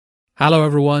Hello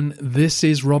everyone, this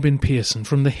is Robin Pearson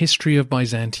from the History of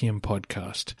Byzantium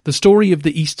podcast. The story of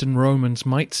the Eastern Romans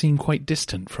might seem quite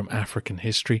distant from African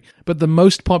history, but the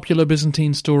most popular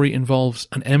Byzantine story involves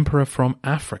an emperor from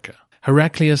Africa.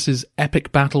 Heraclius'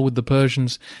 epic battle with the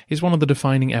Persians is one of the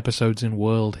defining episodes in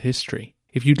world history.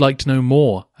 If you'd like to know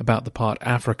more about the part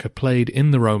Africa played in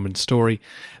the Roman story,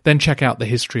 then check out the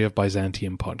History of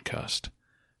Byzantium podcast.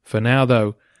 For now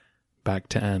though, back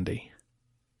to Andy.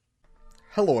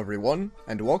 Hello everyone,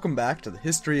 and welcome back to the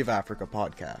History of Africa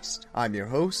podcast. I'm your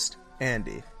host,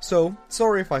 Andy. So,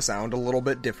 sorry if I sound a little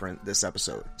bit different this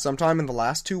episode. Sometime in the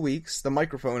last 2 weeks, the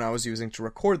microphone I was using to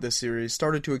record this series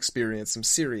started to experience some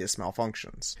serious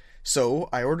malfunctions. So,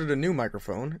 I ordered a new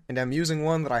microphone, and I'm using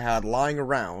one that I had lying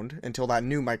around until that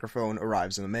new microphone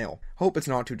arrives in the mail. Hope it's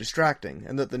not too distracting,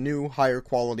 and that the new, higher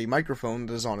quality microphone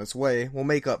that is on its way will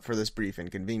make up for this brief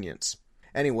inconvenience.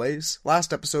 Anyways,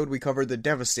 last episode we covered the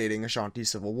devastating Ashanti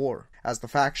Civil War, as the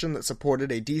faction that supported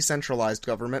a decentralized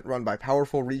government run by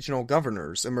powerful regional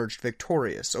governors emerged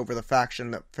victorious over the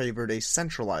faction that favored a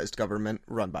centralized government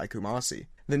run by Kumasi.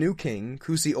 The new king,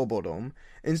 Kusi Obodom,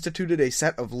 instituted a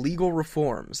set of legal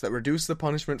reforms that reduced the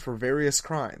punishment for various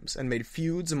crimes and made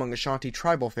feuds among Ashanti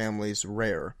tribal families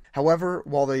rare. However,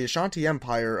 while the Ashanti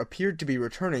Empire appeared to be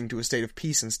returning to a state of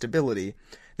peace and stability,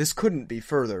 this couldn't be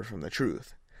further from the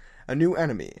truth. A new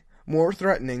enemy, more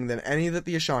threatening than any that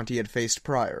the Ashanti had faced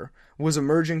prior, was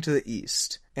emerging to the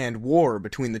east, and war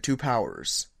between the two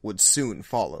powers would soon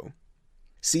follow.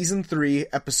 Season 3,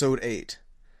 Episode 8,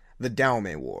 The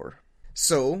Dahomey War.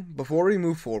 So, before we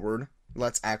move forward,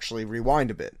 let's actually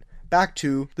rewind a bit, back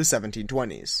to the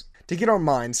 1720s. To get our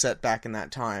minds set back in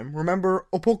that time, remember,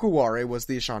 Opokuware was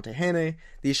the Ashanti-Hene,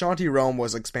 the Ashanti realm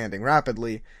was expanding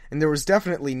rapidly, and there was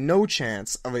definitely no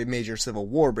chance of a major civil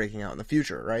war breaking out in the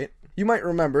future, right? You might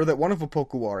remember that one of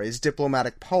Opokuware's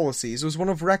diplomatic policies was one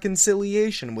of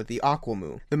reconciliation with the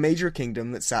Akwamu, the major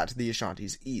kingdom that sat to the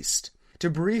Ashanti's east. To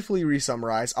briefly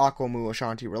re-summarize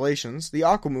Akwamu-Ashanti relations, the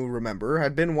Akwamu, remember,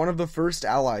 had been one of the first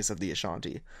allies of the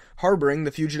Ashanti, harboring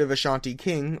the fugitive Ashanti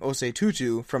king, Osei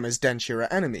Tutu, from his Denchira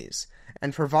enemies,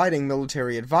 and providing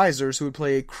military advisors who would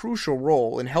play a crucial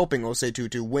role in helping Osei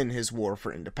Tutu win his war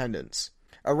for independence.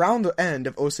 Around the end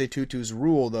of Osei Tutu's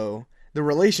rule, though, the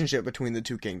relationship between the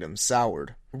two kingdoms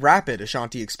soured. Rapid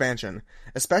Ashanti expansion,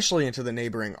 especially into the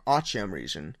neighboring Achem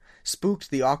region,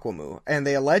 spooked the Akwamu, and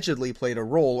they allegedly played a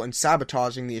role in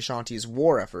sabotaging the Ashanti's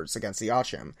war efforts against the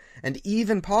Achem, and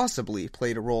even possibly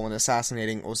played a role in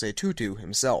assassinating Osei Tutu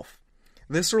himself.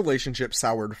 This relationship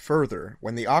soured further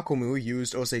when the Akwamu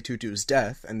used Osei Tutu's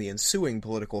death and the ensuing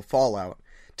political fallout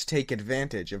to take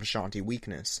advantage of Ashanti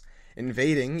weakness,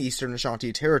 invading eastern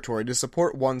Ashanti territory to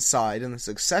support one side in the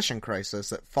succession crisis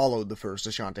that followed the first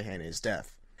Ashanti-Hene's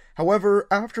death. However,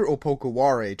 after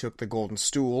Opokuware took the golden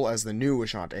stool as the new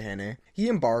Ashanti-Hene, he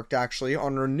embarked actually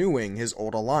on renewing his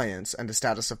old alliance and a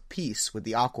status of peace with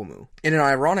the Akwamu. In an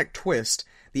ironic twist,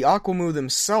 the Akwamu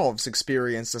themselves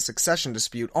experienced a succession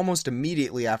dispute almost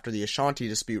immediately after the Ashanti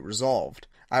dispute resolved.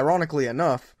 Ironically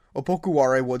enough,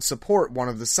 Opokuware would support one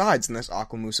of the sides in this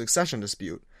Akwamu succession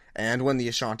dispute, and when the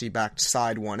Ashanti-backed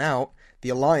side won out, the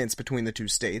alliance between the two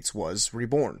states was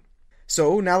reborn.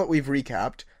 So, now that we've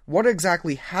recapped, what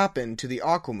exactly happened to the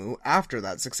Akwamu after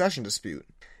that succession dispute?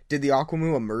 Did the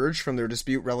Akwamu emerge from their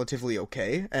dispute relatively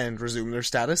okay, and resume their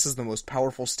status as the most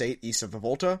powerful state east of the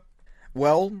Volta?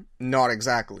 Well, not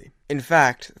exactly. In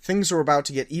fact, things were about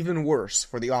to get even worse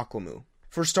for the Akwamu.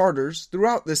 For starters,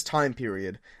 throughout this time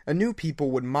period, a new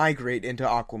people would migrate into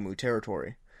Akwamu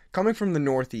territory. Coming from the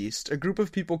northeast, a group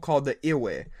of people called the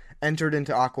Iwe entered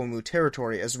into Akwamu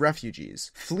territory as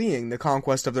refugees, fleeing the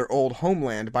conquest of their old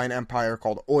homeland by an empire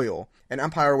called Oyo, an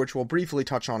empire which we'll briefly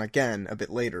touch on again a bit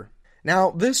later.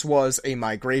 Now, this was a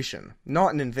migration,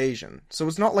 not an invasion, so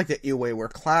it's not like the Iwe were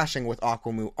clashing with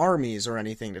Akwamu armies or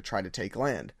anything to try to take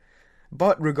land.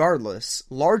 But regardless,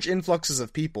 large influxes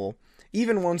of people,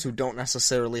 even ones who don't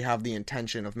necessarily have the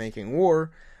intention of making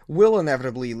war, will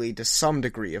inevitably lead to some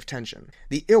degree of tension.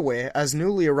 The Iwe, as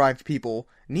newly arrived people,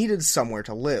 needed somewhere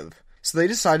to live, so they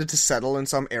decided to settle in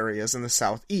some areas in the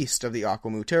southeast of the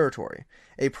Akwamu territory,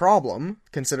 a problem,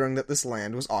 considering that this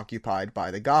land was occupied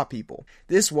by the Ga people.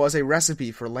 This was a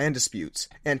recipe for land disputes,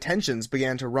 and tensions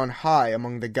began to run high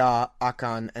among the Ga,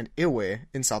 Akan, and Iwe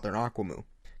in southern Akwamu.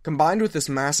 Combined with this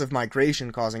massive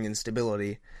migration causing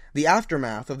instability, the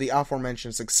aftermath of the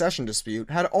aforementioned succession dispute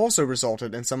had also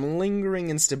resulted in some lingering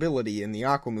instability in the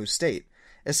Akwamu state,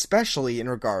 especially in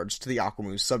regards to the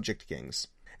Akwamu's subject kings.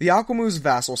 The Akwamu's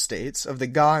vassal states of the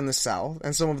Ga in the south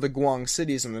and some of the Guang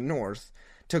cities in the north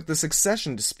took the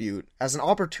succession dispute as an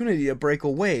opportunity to break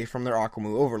away from their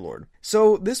Akamu overlord.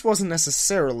 So this wasn't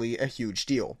necessarily a huge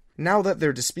deal. Now that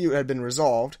their dispute had been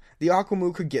resolved, the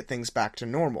Akamu could get things back to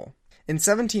normal. In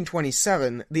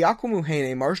 1727, the Akamu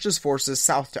Hene marched his forces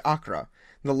south to Accra,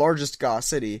 the largest Ga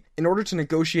city, in order to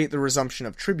negotiate the resumption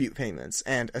of tribute payments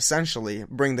and, essentially,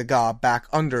 bring the Ga back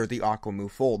under the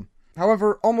Akamu fold.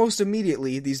 However, almost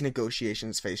immediately these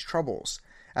negotiations faced troubles,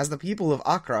 as the people of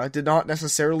Accra did not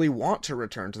necessarily want to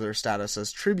return to their status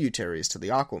as tributaries to the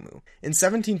Akamu. In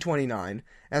 1729,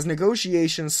 as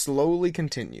negotiations slowly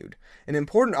continued, an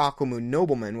important Akamu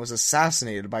nobleman was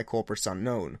assassinated by culprits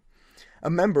unknown. A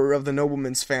member of the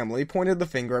nobleman's family pointed the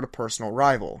finger at a personal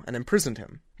rival and imprisoned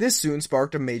him. This soon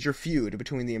sparked a major feud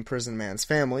between the imprisoned man's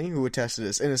family, who attested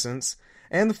his innocence,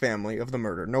 and the family of the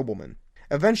murdered nobleman.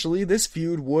 Eventually, this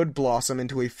feud would blossom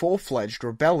into a full-fledged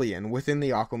rebellion within the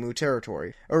Akamu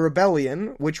territory, a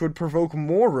rebellion which would provoke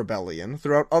more rebellion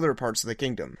throughout other parts of the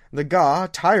kingdom. The Ga,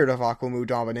 tired of Akamu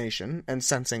domination, and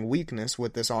sensing weakness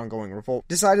with this ongoing revolt,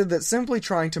 decided that simply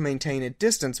trying to maintain a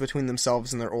distance between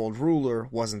themselves and their old ruler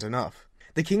wasn't enough.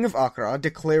 The king of Accra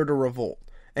declared a revolt,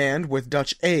 and, with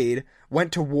Dutch aid,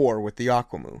 went to war with the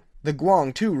Akamu. The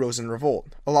Guang too rose in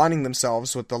revolt, aligning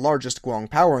themselves with the largest Guang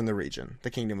power in the region, the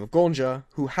kingdom of Gonja,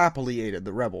 who happily aided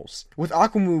the rebels. With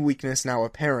Akamu weakness now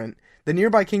apparent, the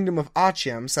nearby kingdom of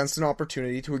Achem sensed an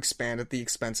opportunity to expand at the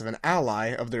expense of an ally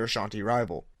of their Ashanti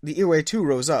rival. The Iwe too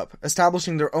rose up,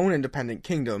 establishing their own independent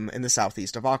kingdom in the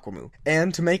southeast of Akamu.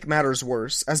 And to make matters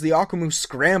worse, as the Akamu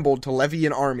scrambled to levy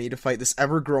an army to fight this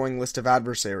ever-growing list of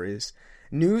adversaries,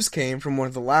 news came from one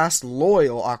of the last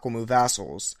loyal Akamu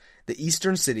vassals, the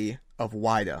eastern city of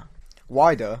Wida.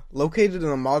 Wida, located in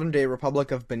the modern-day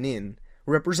Republic of Benin,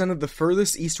 represented the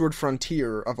furthest eastward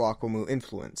frontier of Akamu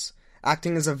influence,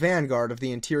 acting as a vanguard of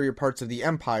the interior parts of the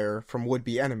empire from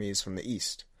would-be enemies from the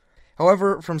east.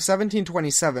 However, from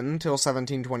 1727 until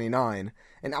 1729,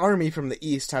 an army from the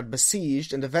east had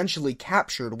besieged and eventually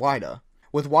captured Wida.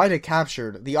 With Wida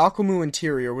captured, the Akamu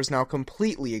interior was now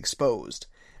completely exposed,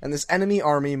 and this enemy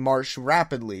army marched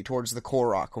rapidly towards the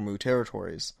core Akamu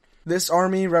territories. This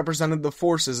army represented the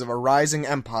forces of a rising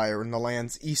empire in the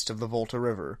lands east of the Volta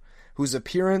River, whose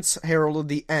appearance heralded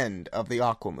the end of the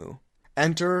Akamu.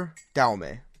 Enter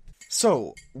Dahomey.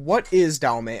 So, what is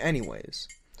Dahomey anyways?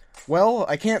 Well,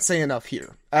 I can't say enough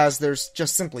here, as there's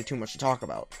just simply too much to talk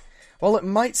about. While it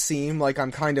might seem like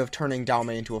I'm kind of turning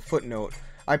Dahomey into a footnote,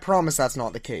 I promise that's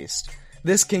not the case.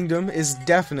 This kingdom is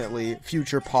definitely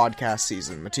future podcast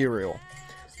season material.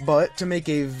 But, to make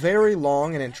a very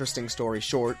long and interesting story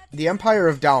short, the Empire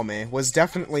of Dahomey was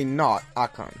definitely not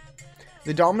Akan.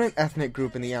 The dominant ethnic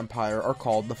group in the empire are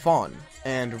called the Fon,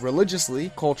 and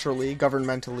religiously, culturally,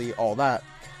 governmentally, all that,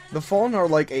 the Fon are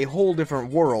like a whole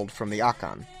different world from the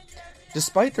Akan.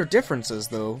 Despite their differences,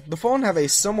 though, the Fon have a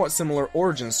somewhat similar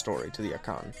origin story to the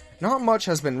Akan. Not much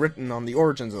has been written on the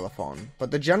origins of the Fon, but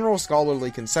the general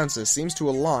scholarly consensus seems to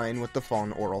align with the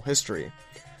Fon oral history.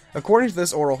 According to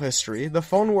this oral history, the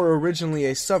Fon were originally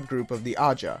a subgroup of the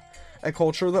Aja, a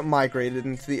culture that migrated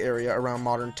into the area around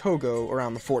modern Togo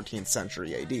around the 14th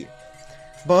century AD.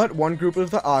 But one group of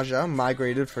the Aja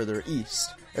migrated further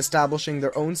east, establishing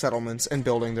their own settlements and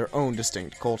building their own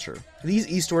distinct culture. These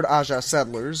eastward Aja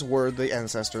settlers were the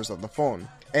ancestors of the Fon,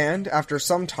 and after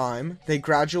some time, they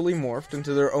gradually morphed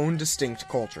into their own distinct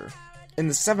culture. In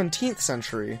the 17th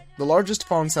century, the largest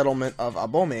Fon settlement of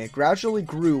Dahomey gradually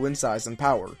grew in size and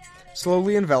power,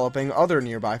 slowly enveloping other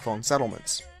nearby Fon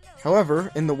settlements.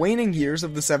 However, in the waning years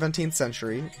of the 17th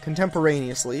century,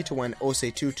 contemporaneously to when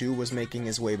Osei Tutu was making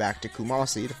his way back to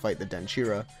Kumasi to fight the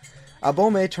Denchira,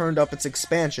 Dahomey turned up its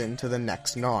expansion to the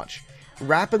next notch,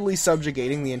 rapidly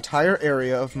subjugating the entire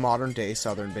area of modern-day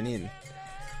southern Benin.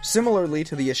 Similarly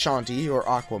to the Ashanti, or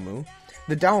Akwamu,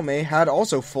 the Dahomey had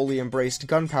also fully embraced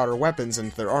gunpowder weapons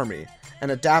into their army, and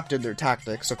adapted their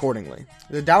tactics accordingly.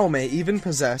 The Dahomey even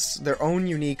possessed their own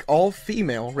unique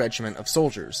all-female regiment of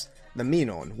soldiers, the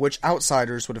Minon, which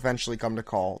outsiders would eventually come to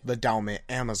call the Dahomey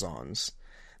Amazons.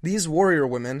 These warrior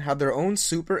women had their own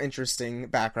super interesting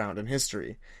background and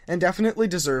history, and definitely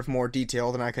deserve more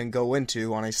detail than I can go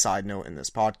into on a side note in this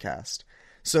podcast.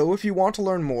 So if you want to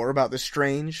learn more about the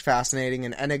strange, fascinating,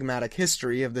 and enigmatic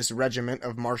history of this regiment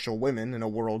of martial women in a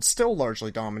world still largely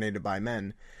dominated by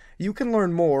men, you can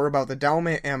learn more about the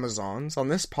Dahomey Amazons on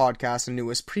this podcast's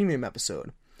newest premium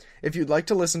episode. If you'd like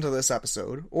to listen to this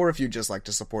episode, or if you'd just like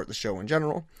to support the show in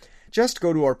general, just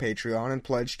go to our Patreon and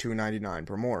pledge $2.99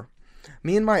 per more.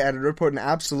 Me and my editor put an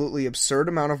absolutely absurd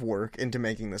amount of work into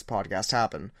making this podcast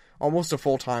happen, almost a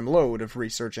full-time load of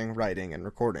researching, writing, and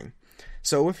recording.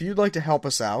 So if you'd like to help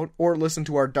us out, or listen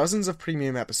to our dozens of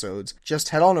premium episodes, just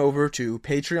head on over to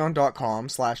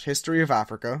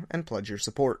patreon.com/historyofafrica and pledge your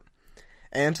support.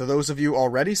 And to those of you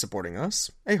already supporting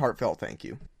us, a heartfelt thank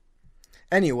you.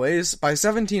 Anyways, by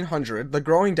 1700, the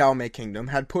growing Dahomey kingdom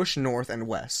had pushed north and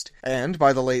west, and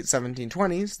by the late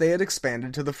 1720s, they had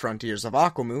expanded to the frontiers of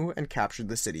Akumu and captured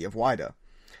the city of Wida.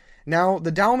 Now,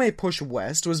 the Dahomey push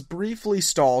west was briefly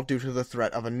stalled due to the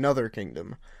threat of another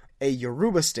kingdom, a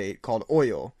Yoruba state called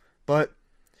Oyo, but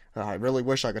I really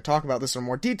wish I could talk about this in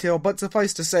more detail, but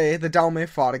suffice to say, the Dahomey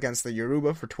fought against the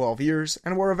Yoruba for 12 years,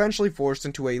 and were eventually forced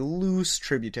into a loose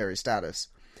tributary status.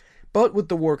 But with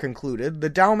the war concluded, the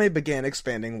Dahomey began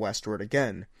expanding westward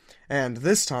again, and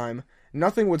this time,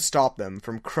 nothing would stop them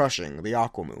from crushing the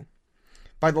Akumu.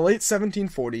 By the late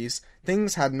 1740s,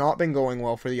 things had not been going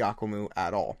well for the Akumu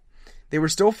at all. They were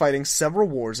still fighting several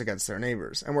wars against their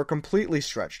neighbors, and were completely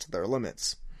stretched to their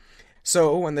limits.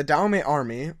 So, when the Dahomey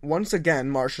army once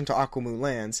again marched into Akumu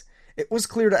lands, it was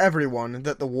clear to everyone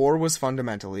that the war was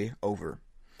fundamentally over.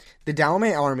 The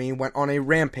Dahomey army went on a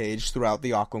rampage throughout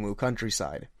the Akumu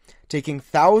countryside, taking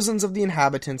thousands of the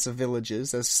inhabitants of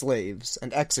villages as slaves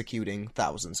and executing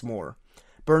thousands more,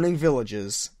 burning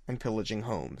villages and pillaging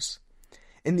homes.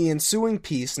 In the ensuing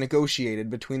peace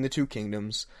negotiated between the two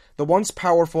kingdoms, the once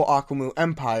powerful Akumu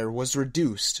Empire was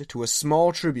reduced to a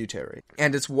small tributary,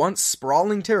 and its once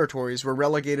sprawling territories were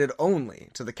relegated only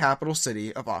to the capital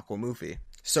city of Akwamufi.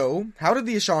 So, how did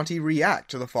the Ashanti react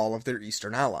to the fall of their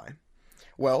eastern ally?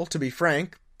 Well, to be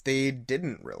frank, they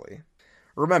didn't really.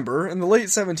 Remember, in the late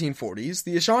 1740s,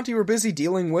 the Ashanti were busy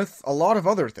dealing with a lot of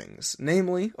other things,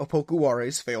 namely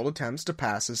Opokuware's failed attempts to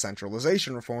pass his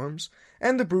centralization reforms,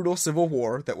 and the brutal civil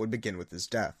war that would begin with his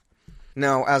death.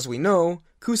 Now, as we know,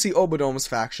 Kusi Obadom's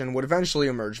faction would eventually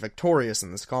emerge victorious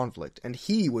in this conflict, and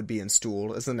he would be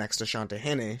installed as the next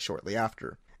Asantehene shortly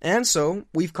after. And so,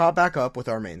 we've caught back up with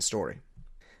our main story.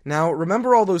 Now,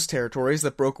 remember all those territories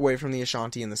that broke away from the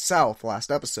Ashanti in the south last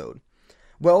episode?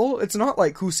 Well, it's not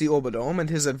like Kusi Obadom and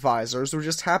his advisors were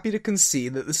just happy to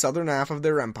concede that the southern half of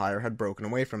their empire had broken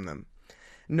away from them.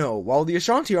 No, while the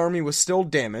Ashanti army was still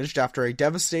damaged after a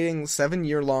devastating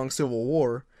 7-year-long civil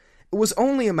war, it was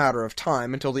only a matter of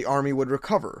time until the army would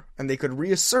recover, and they could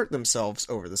reassert themselves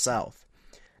over the south.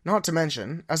 Not to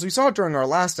mention, as we saw during our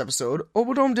last episode,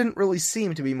 Obadom didn't really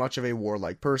seem to be much of a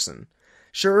warlike person.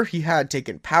 Sure, he had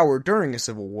taken power during a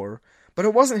civil war, but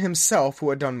it wasn't himself who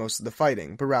had done most of the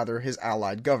fighting, but rather his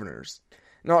allied governors.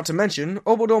 Not to mention,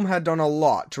 Obadom had done a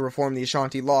lot to reform the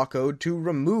Ashanti law code to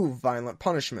remove violent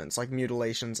punishments like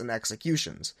mutilations and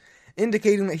executions,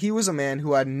 indicating that he was a man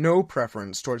who had no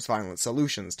preference towards violent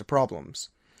solutions to problems.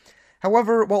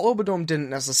 However, while Obadom didn't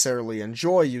necessarily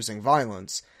enjoy using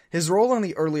violence, his role in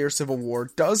the earlier civil war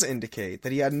does indicate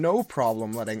that he had no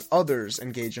problem letting others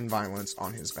engage in violence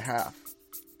on his behalf.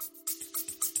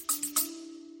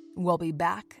 We'll be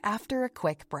back after a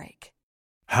quick break.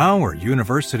 How are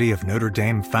University of Notre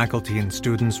Dame faculty and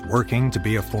students working to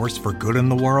be a force for good in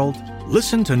the world?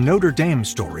 Listen to Notre Dame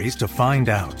Stories to find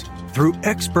out. Through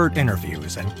expert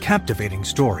interviews and captivating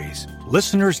stories,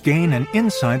 listeners gain an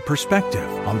inside perspective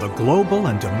on the global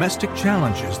and domestic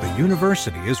challenges the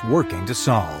university is working to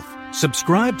solve.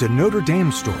 Subscribe to Notre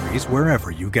Dame Stories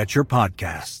wherever you get your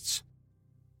podcasts.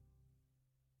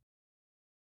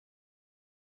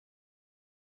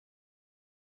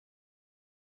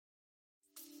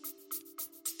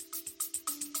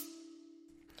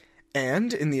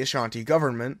 And, in the Ashanti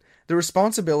government, the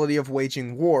responsibility of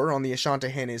waging war on the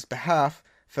Asantehene's behalf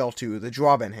fell to the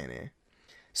Dwabenhene.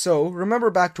 So, remember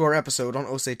back to our episode on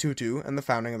Ose Tutu and the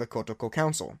founding of the Kotoko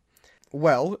Council.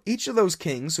 Well, each of those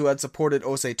kings who had supported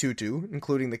Ose Tutu,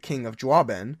 including the king of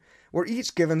Dwaben, were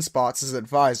each given spots as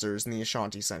advisors in the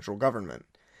Ashanti central government.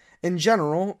 In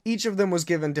general, each of them was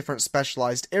given different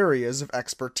specialized areas of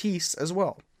expertise as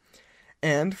well.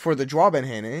 And, for the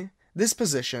Dwabenhene, this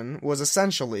position was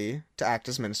essentially to act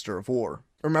as Minister of War.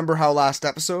 Remember how last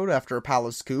episode, after a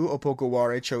palace coup,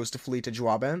 Opokuware chose to flee to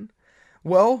Dwaben?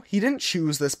 Well, he didn't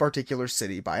choose this particular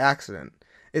city by accident.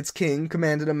 Its king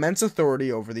commanded immense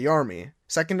authority over the army,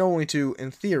 second only to, in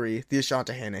theory, the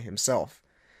Asantehene himself.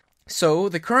 So,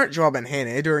 the current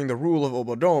Dwabenhene during the rule of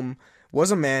Obadom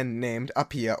was a man named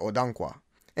Apia Odankwa,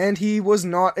 and he was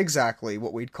not exactly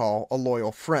what we'd call a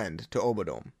loyal friend to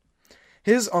Obadom.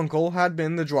 His uncle had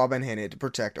been the Dwabenhene to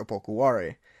protect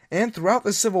Opokuware, and throughout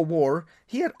the Civil War,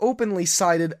 he had openly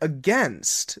sided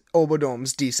against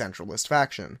Obadom's decentralist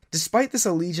faction. Despite this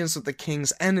allegiance with the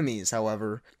king's enemies,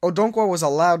 however, Odonkwa was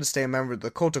allowed to stay a member of the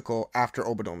Kotoko after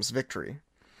Obadom's victory.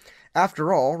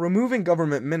 After all, removing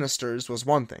government ministers was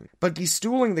one thing, but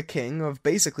bestooling the king of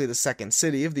basically the second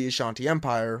city of the Ashanti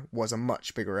Empire was a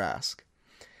much bigger ask.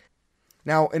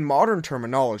 Now, in modern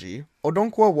terminology,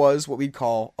 Odonkwa was what we'd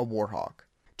call a warhawk.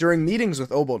 During meetings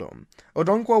with Obodom,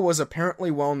 Odonkwa was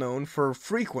apparently well known for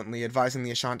frequently advising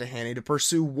the Asantehene to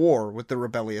pursue war with the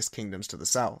rebellious kingdoms to the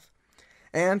south.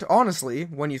 And, honestly,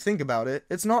 when you think about it,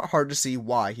 it's not hard to see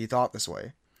why he thought this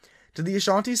way. To the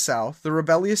Ashanti's south, the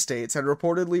rebellious states had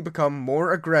reportedly become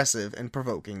more aggressive in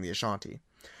provoking the Ashanti.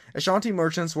 Ashanti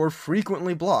merchants were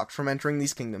frequently blocked from entering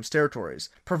these kingdoms' territories,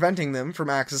 preventing them from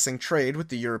accessing trade with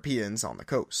the Europeans on the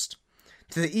coast.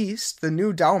 To the east, the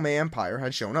new Dahomey Empire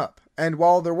had shown up, and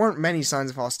while there weren't many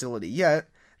signs of hostility yet,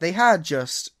 they had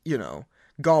just,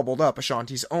 gobbled up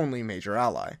Ashanti's only major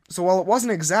ally. So while it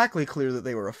wasn't exactly clear that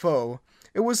they were a foe,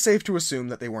 it was safe to assume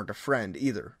that they weren't a friend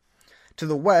either. To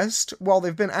the west, while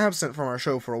they've been absent from our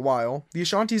show for a while, the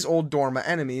Ashanti's old Dorma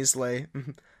enemies lay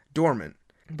dormant,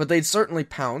 but they'd certainly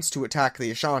pounce to attack the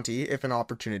Ashanti if an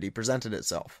opportunity presented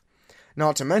itself.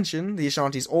 Not to mention, the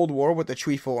Ashanti's old war with the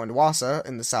Chwefo and Wassa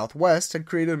in the southwest had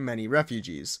created many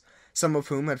refugees, some of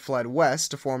whom had fled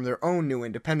west to form their own new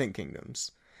independent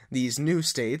kingdoms. These new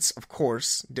states, of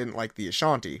course, didn't like the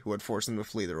Ashanti, who had forced them to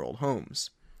flee their old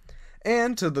homes.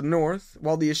 And to the north,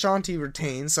 while the Ashanti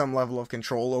retained some level of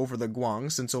control over the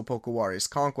Gwang since Opokuware's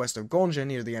conquest of Gonja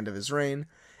near the end of his reign,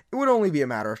 it would only be a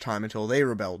matter of time until they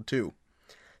rebelled too.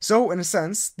 So, in a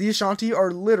sense, the Ashanti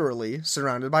are literally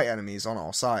surrounded by enemies on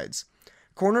all sides.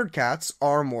 Cornered cats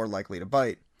are more likely to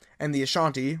bite, and the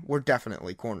Ashanti were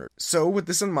definitely cornered. So, with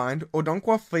this in mind,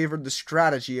 Odonkwa favored the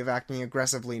strategy of acting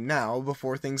aggressively now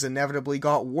before things inevitably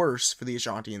got worse for the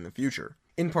Ashanti in the future.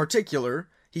 In particular,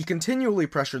 he continually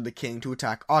pressured the king to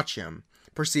attack Achem,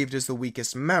 perceived as the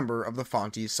weakest member of the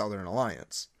Fanti's southern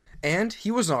alliance. And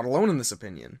he was not alone in this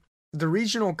opinion. The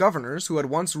regional governors who had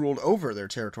once ruled over their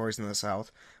territories in the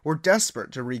south were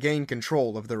desperate to regain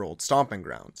control of their old stomping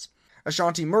grounds.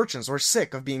 Ashanti merchants were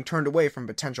sick of being turned away from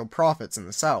potential profits in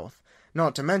the south.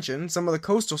 Not to mention, some of the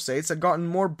coastal states had gotten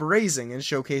more brazen in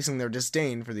showcasing their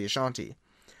disdain for the Ashanti.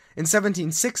 In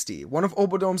 1760, one of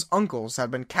Obodom's uncles had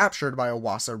been captured by a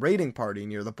Wassa raiding party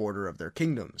near the border of their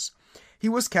kingdoms. He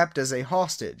was kept as a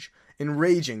hostage,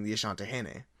 enraging the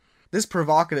Asantehene. This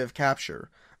provocative capture,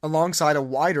 alongside a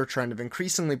wider trend of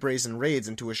increasingly brazen raids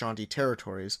into Ashanti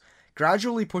territories,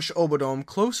 gradually pushed Obodom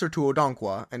closer to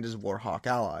Odonkwa and his warhawk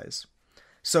allies.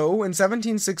 So, in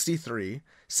 1763,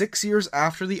 6 years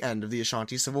after the end of the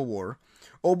Ashanti Civil War,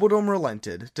 Obodom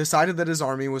relented, decided that his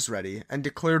army was ready, and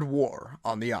declared war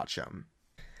on the Achem.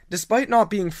 Despite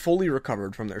not being fully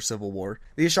recovered from their civil war,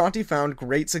 the Ashanti found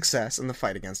great success in the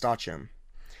fight against Achem.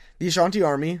 The Ashanti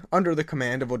army, under the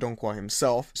command of Odonkwa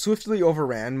himself, swiftly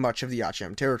overran much of the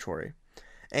Achem territory.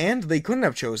 And they couldn't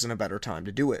have chosen a better time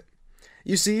to do it.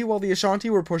 You see, while the Ashanti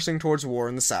were pushing towards war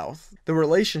in the south, the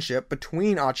relationship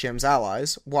between Achem's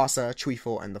allies, Wassa,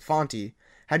 Chwefo, and the Fanti,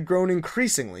 had grown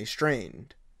increasingly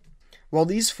strained. While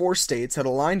these four states had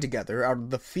aligned together out of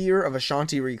the fear of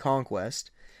Ashanti reconquest,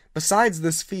 besides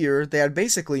this fear, they had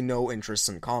basically no interests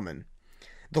in common.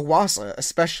 The Wassa,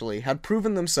 especially, had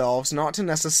proven themselves not to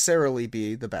necessarily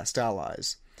be the best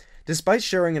allies. Despite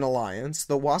sharing an alliance,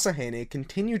 the Wassahene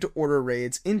continued to order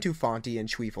raids into Fanti and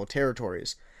Chwefo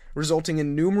territories, resulting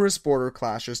in numerous border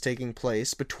clashes taking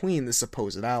place between the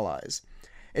supposed allies.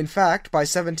 In fact, by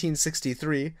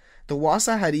 1763, the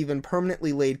Wassa had even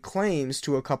permanently laid claims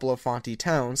to a couple of Fanti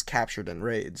towns captured in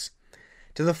raids.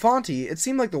 To the Fanti, it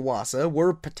seemed like the Wassa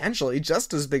were potentially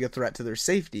just as big a threat to their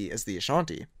safety as the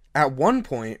Ashanti. At one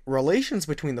point, relations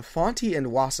between the Fanti and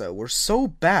Wassa were so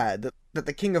bad that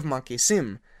the king of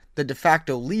Mankesim, the de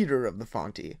facto leader of the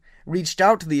Fanti, reached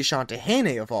out to the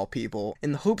Asantehene of all people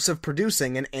in the hopes of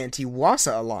producing an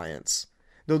anti-Wassa alliance,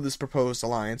 though this proposed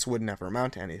alliance would never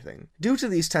amount to anything. Due to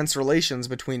these tense relations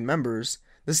between members,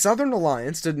 the Southern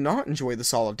Alliance did not enjoy the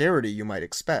solidarity you might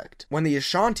expect. When the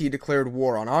Ashanti declared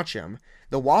war on Achem,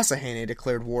 the Wassahene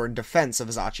declared war in defense of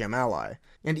his Achem ally,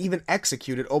 and even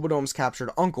executed Obodom's captured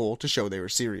uncle to show they were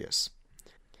serious.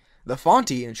 The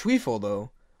Fanti and Chwefo, though,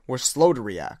 were slow to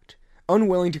react,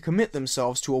 unwilling to commit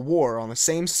themselves to a war on the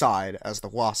same side as the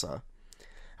Wassa.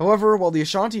 However, while the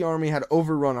Ashanti army had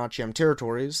overrun Achem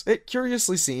territories, it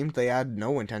curiously seemed they had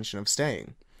no intention of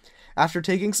staying. After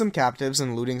taking some captives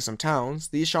and looting some towns,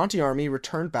 the Ashanti army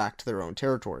returned back to their own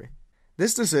territory.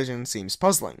 This decision seems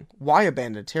puzzling. Why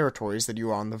abandon territories that you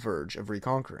are on the verge of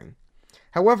reconquering?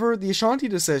 However, the Ashanti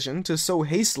decision to so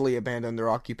hastily abandon their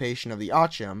occupation of the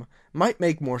Achem might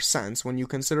make more sense when you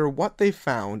consider what they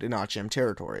found in Achem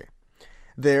territory.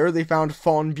 There they found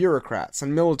Fon bureaucrats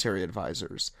and military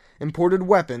advisors, imported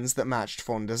weapons that matched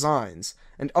Fon designs,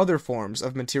 and other forms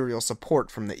of material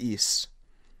support from the east.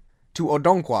 To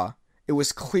Odonkwa, it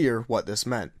was clear what this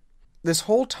meant. This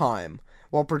whole time,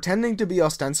 while pretending to be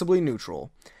ostensibly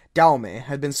neutral, Dahomey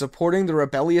had been supporting the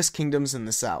rebellious kingdoms in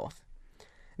the south.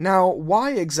 Now,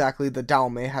 why exactly the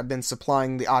Dahomey had been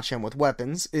supplying the Achem with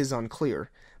weapons is unclear,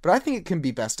 but I think it can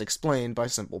be best explained by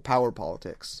simple power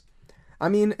politics. I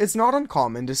mean, it's not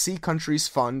uncommon to see countries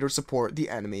fund or support the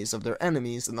enemies of their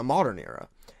enemies in the modern era.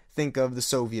 Think of the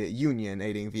Soviet Union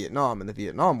aiding Vietnam in the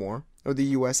Vietnam War, or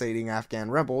the US aiding Afghan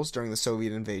rebels during the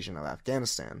Soviet invasion of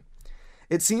Afghanistan.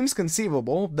 It seems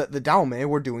conceivable that the Dahomey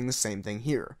were doing the same thing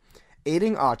here,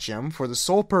 aiding Achem for the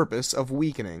sole purpose of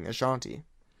weakening Ashanti.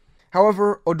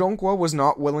 However, Odonkwa was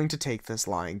not willing to take this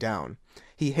lying down.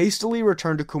 He hastily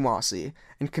returned to Kumasi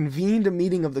and convened a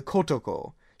meeting of the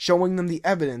Kotoko, showing them the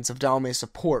evidence of Dahomey's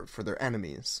support for their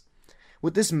enemies.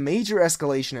 With this major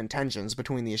escalation in tensions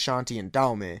between the Ashanti and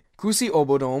Dahomey, Kusi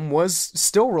Obodom was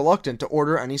still reluctant to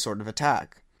order any sort of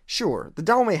attack. Sure, the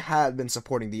Dahomey had been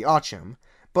supporting the Achem,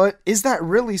 but is that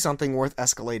really something worth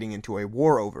escalating into a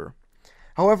war over?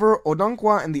 However,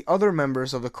 Odonkwa and the other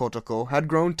members of the Kotoko had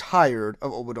grown tired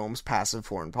of Obodom's passive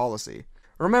foreign policy.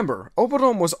 Remember,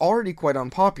 Obodom was already quite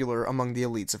unpopular among the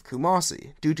elites of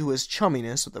Kumasi, due to his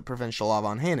chumminess with the provincial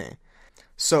Avanhene.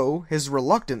 So, his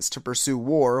reluctance to pursue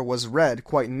war was read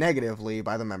quite negatively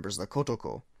by the members of the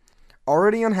Kotoko.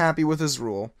 Already unhappy with his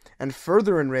rule, and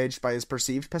further enraged by his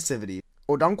perceived passivity,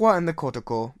 Odonkwa and the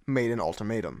Kotoko made an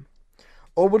ultimatum.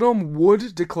 Obodom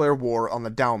would declare war on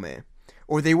the Dahomey,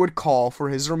 or they would call for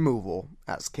his removal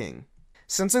as king.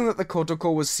 Sensing that the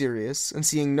Kotoko was serious, and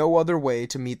seeing no other way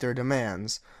to meet their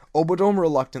demands, Obodom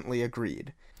reluctantly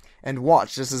agreed, and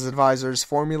watched as his advisors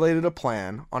formulated a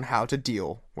plan on how to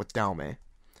deal with Dahomey.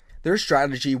 Their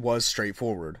strategy was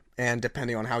straightforward, and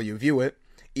depending on how you view it,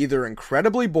 either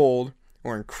incredibly bold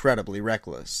or incredibly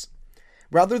reckless.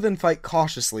 Rather than fight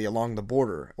cautiously along the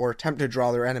border, or attempt to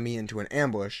draw their enemy into an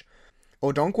ambush,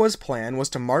 Odonkwa's plan was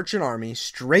to march an army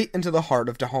straight into the heart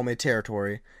of Dahomey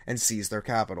territory and seize their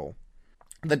capital.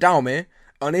 The Dahomey,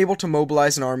 unable to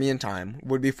mobilize an army in time,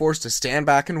 would be forced to stand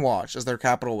back and watch as their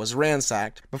capital was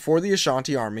ransacked before the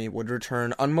Ashanti army would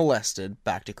return unmolested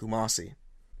back to Kumasi.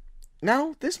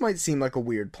 Now, this might seem like a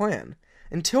weird plan,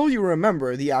 until you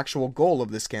remember the actual goal of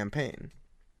this campaign.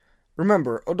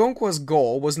 Remember, Odonkwa's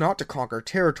goal was not to conquer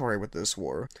territory with this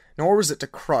war, nor was it to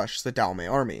crush the Dahomey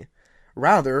army.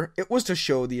 Rather, it was to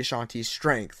show the Ashanti's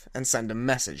strength and send a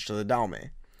message to the Dahomey.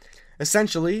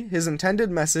 Essentially, his intended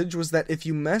message was that if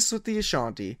you mess with the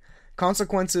Ashanti,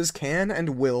 consequences can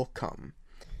and will come.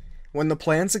 When the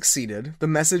plan succeeded, the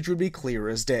message would be clear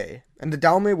as day, and the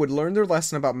Dahomey would learn their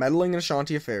lesson about meddling in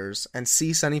Ashanti affairs and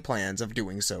cease any plans of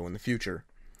doing so in the future.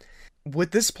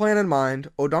 With this plan in mind,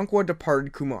 Odonkwa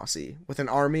departed Kumasi with an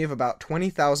army of about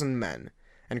 20,000 men,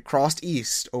 and crossed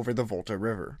east over the Volta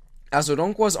River. As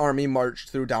Odonkwa's army marched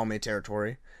through Dahomey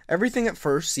territory, everything at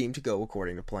first seemed to go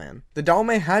according to plan. The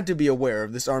Dahomey had to be aware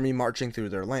of this army marching through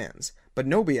their lands, but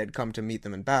nobody had come to meet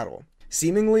them in battle.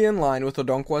 Seemingly in line with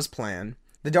Odonkwa's plan,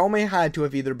 the Dahomey had to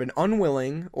have either been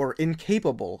unwilling or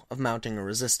incapable of mounting a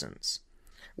resistance.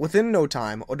 Within no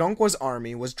time, Odonkwa's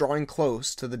army was drawing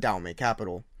close to the Dahomey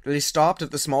capital. They stopped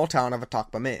at the small town of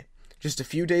Atakpame, just a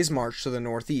few days' march to the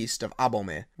northeast of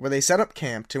Abome, where they set up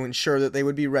camp to ensure that they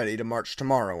would be ready to march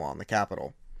tomorrow on the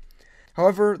capital.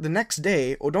 However, the next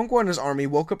day, Odonkwa and his army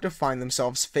woke up to find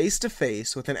themselves face to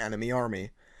face with an enemy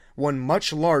army, one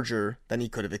much larger than he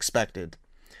could have expected.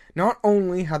 Not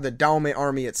only had the Dahomey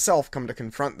army itself come to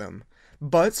confront them,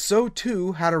 but so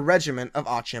too had a regiment of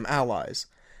Achem allies.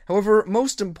 However,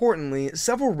 most importantly,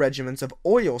 several regiments of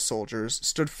Oyo soldiers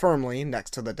stood firmly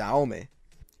next to the Dahomey.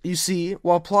 You see,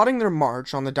 while plotting their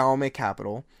march on the Dahomey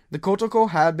capital, the Kotoko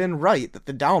had been right that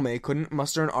the Dahomey couldn't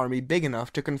muster an army big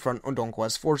enough to confront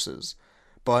Odonkwa's forces.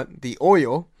 But the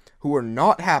Oyo, who were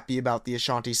not happy about the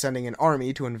Ashanti sending an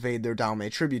army to invade their Dahomey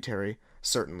tributary,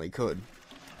 certainly could.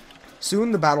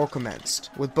 Soon the battle commenced,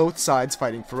 with both sides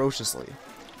fighting ferociously.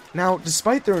 Now,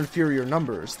 despite their inferior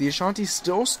numbers, the Ashanti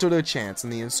still stood a chance in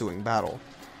the ensuing battle.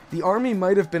 The army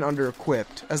might have been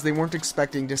under-equipped, as they weren't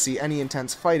expecting to see any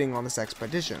intense fighting on this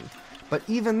expedition, but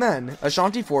even then,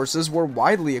 Ashanti forces were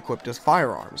widely equipped with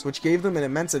firearms, which gave them an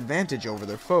immense advantage over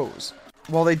their foes.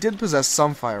 While they did possess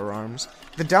some firearms,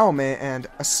 the Dahomey, and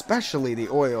especially the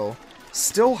Oyo,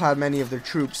 still had many of their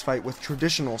troops fight with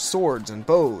traditional swords and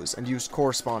bows and used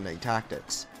corresponding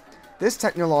tactics. This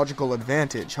technological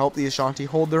advantage helped the Ashanti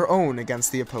hold their own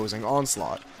against the opposing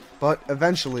onslaught, but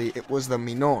eventually it was the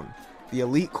Minon, the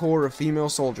elite corps of female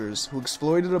soldiers who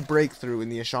exploited a breakthrough in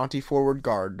the Ashanti forward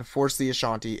guard to force the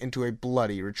Ashanti into a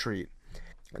bloody retreat.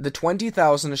 The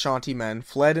 20,000 Ashanti men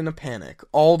fled in a panic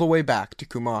all the way back to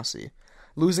Kumasi,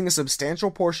 losing a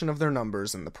substantial portion of their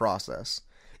numbers in the process.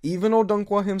 Even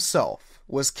Odunkwa himself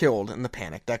was killed in the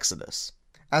panicked exodus.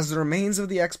 As the remains of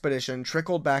the expedition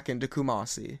trickled back into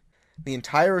Kumasi, the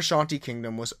entire Ashanti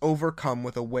kingdom was overcome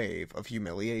with a wave of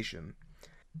humiliation.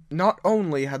 Not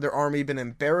only had their army been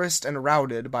embarrassed and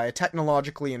routed by a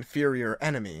technologically inferior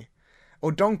enemy,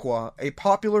 Odunkwa, a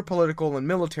popular political and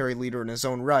military leader in his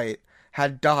own right,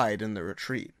 had died in the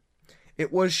retreat.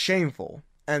 It was shameful,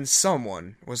 and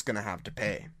someone was going to have to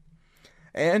pay.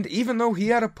 And even though he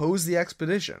had opposed the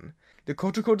expedition, the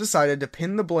Kotoko decided to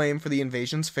pin the blame for the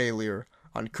invasion's failure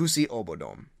on Kusi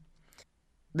Obodom.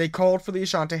 They called for the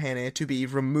Asantehene to be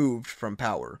removed from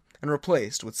power and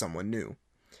replaced with someone new.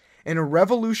 In a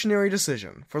revolutionary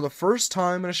decision, for the first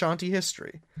time in Ashanti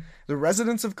history, the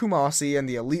residents of Kumasi and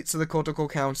the elites of the Kotoko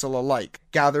Council alike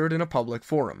gathered in a public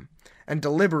forum and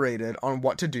deliberated on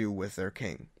what to do with their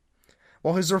king.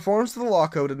 While his reforms to the law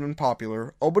code had been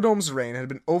popular, Obodom's reign had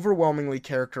been overwhelmingly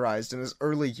characterized in his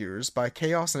early years by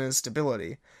chaos and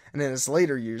instability, and in his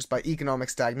later years by economic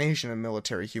stagnation and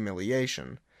military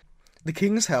humiliation. The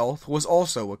king's health was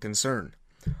also a concern.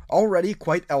 Already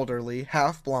quite elderly,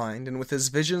 half-blind, and with his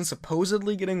vision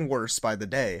supposedly getting worse by the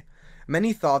day,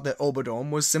 many thought that Obodom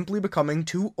was simply becoming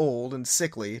too old and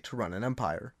sickly to run an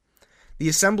empire. The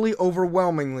assembly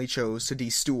overwhelmingly chose to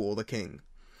destool the king.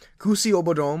 Kusi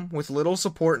Obodom, with little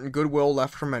support and goodwill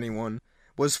left from anyone,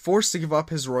 was forced to give up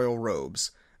his royal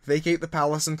robes, vacate the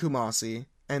palace in Kumasi,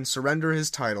 and surrender his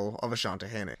title of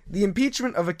Asantehene. The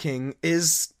impeachment of a king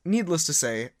is, needless to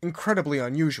say, incredibly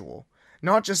unusual,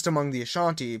 not just among the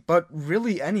Ashanti, but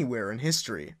really anywhere in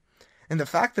history. And the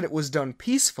fact that it was done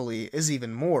peacefully is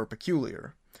even more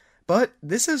peculiar. But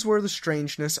this is where the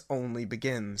strangeness only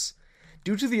begins.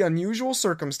 Due to the unusual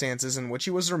circumstances in which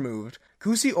he was removed,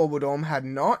 Kusi Obodom had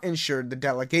not ensured the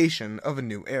delegation of a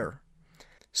new heir.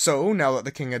 So, now that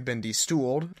the king had been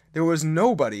destooled, there was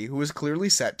nobody who was clearly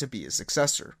set to be his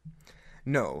successor.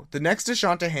 No, the next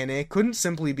Asantehene couldn't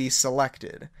simply be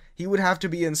selected. He would have to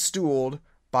be installed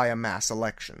by a mass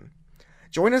election.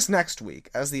 Join us next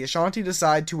week as the Ashanti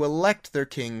decide to elect their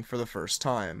king for the first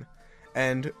time.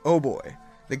 And, oh boy,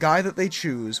 the guy that they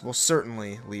choose will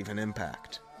certainly leave an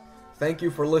impact. Thank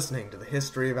you for listening to the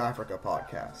History of Africa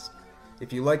podcast.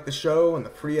 If you like the show and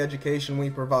the free education we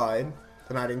provide,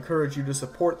 then I'd encourage you to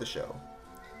support the show.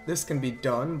 This can be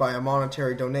done by a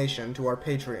monetary donation to our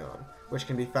Patreon, which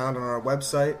can be found on our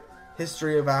website,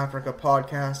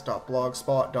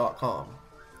 historyofafricapodcast.blogspot.com,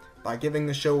 by giving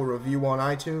the show a review on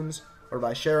iTunes, or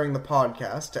by sharing the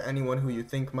podcast to anyone who you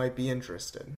think might be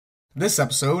interested. This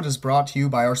episode is brought to you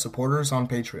by our supporters on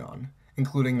Patreon,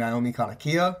 including Naomi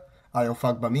Kanakia, Ayo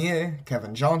Fagbamie,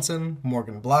 Kevin Johnson,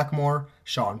 Morgan Blackmore,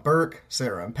 Sean Burke,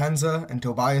 Sarah Mpenza, and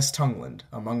Tobias Tungland,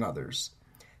 among others.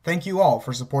 Thank you all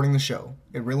for supporting the show.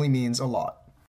 It really means a lot.